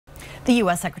The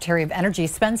U.S. Secretary of Energy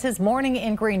spends his morning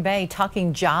in Green Bay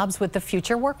talking jobs with the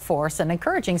future workforce and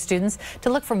encouraging students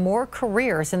to look for more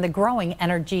careers in the growing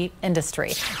energy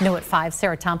industry. New at 5,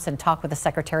 Sarah Thompson talked with the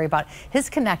Secretary about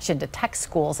his connection to tech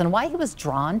schools and why he was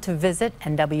drawn to visit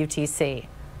NWTC.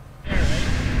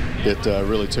 It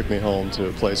really took me home to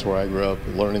a place where I grew up,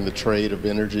 learning the trade of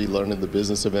energy, learning the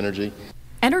business of energy.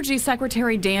 Energy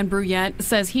Secretary Dan Brouillette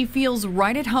says he feels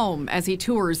right at home as he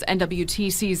tours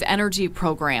NWTC's energy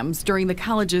programs during the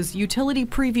college's Utility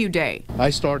Preview Day. I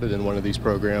started in one of these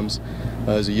programs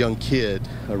as a young kid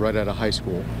right out of high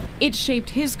school. It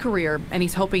shaped his career, and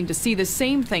he's hoping to see the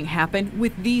same thing happen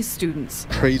with these students.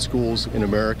 Trade schools in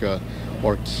America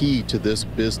are key to this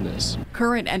business.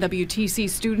 Current NWTC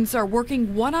students are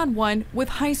working one-on-one with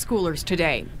high schoolers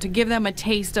today to give them a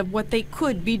taste of what they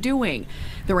could be doing.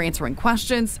 They're answering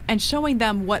questions and showing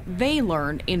them what they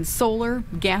learn in solar,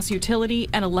 gas utility,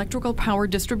 and electrical power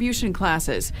distribution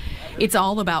classes. It's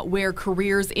all about where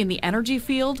careers in the energy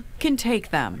field can take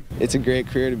them. It's a great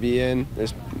career to be in.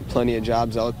 There's plenty of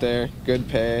jobs out there, good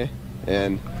pay,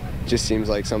 and just seems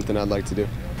like something I'd like to do.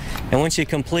 And once you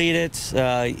complete it,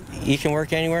 you can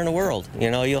work anywhere in the world. You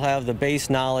know, you'll have the base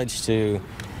knowledge to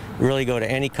really go to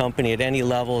any company at any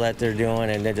level that they're doing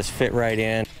and then just fit right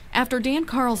in. After Dan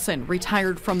Carlson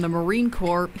retired from the Marine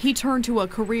Corps, he turned to a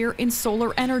career in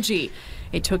solar energy.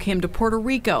 It took him to Puerto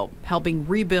Rico, helping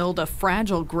rebuild a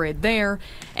fragile grid there.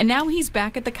 And now he's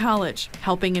back at the college,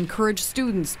 helping encourage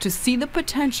students to see the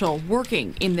potential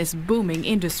working in this booming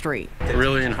industry.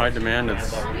 Really in high demand.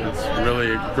 It's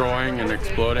really growing and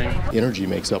exploding. Energy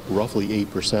makes up roughly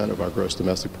 8% of our gross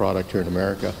domestic product here in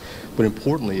America. But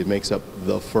importantly, it makes up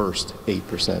the first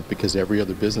 8% because every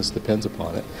other business depends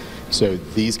upon it. So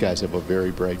these guys have a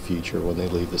very bright future when they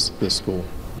leave this school.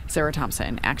 Sarah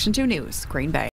Thompson, Action 2 News, Green Bay.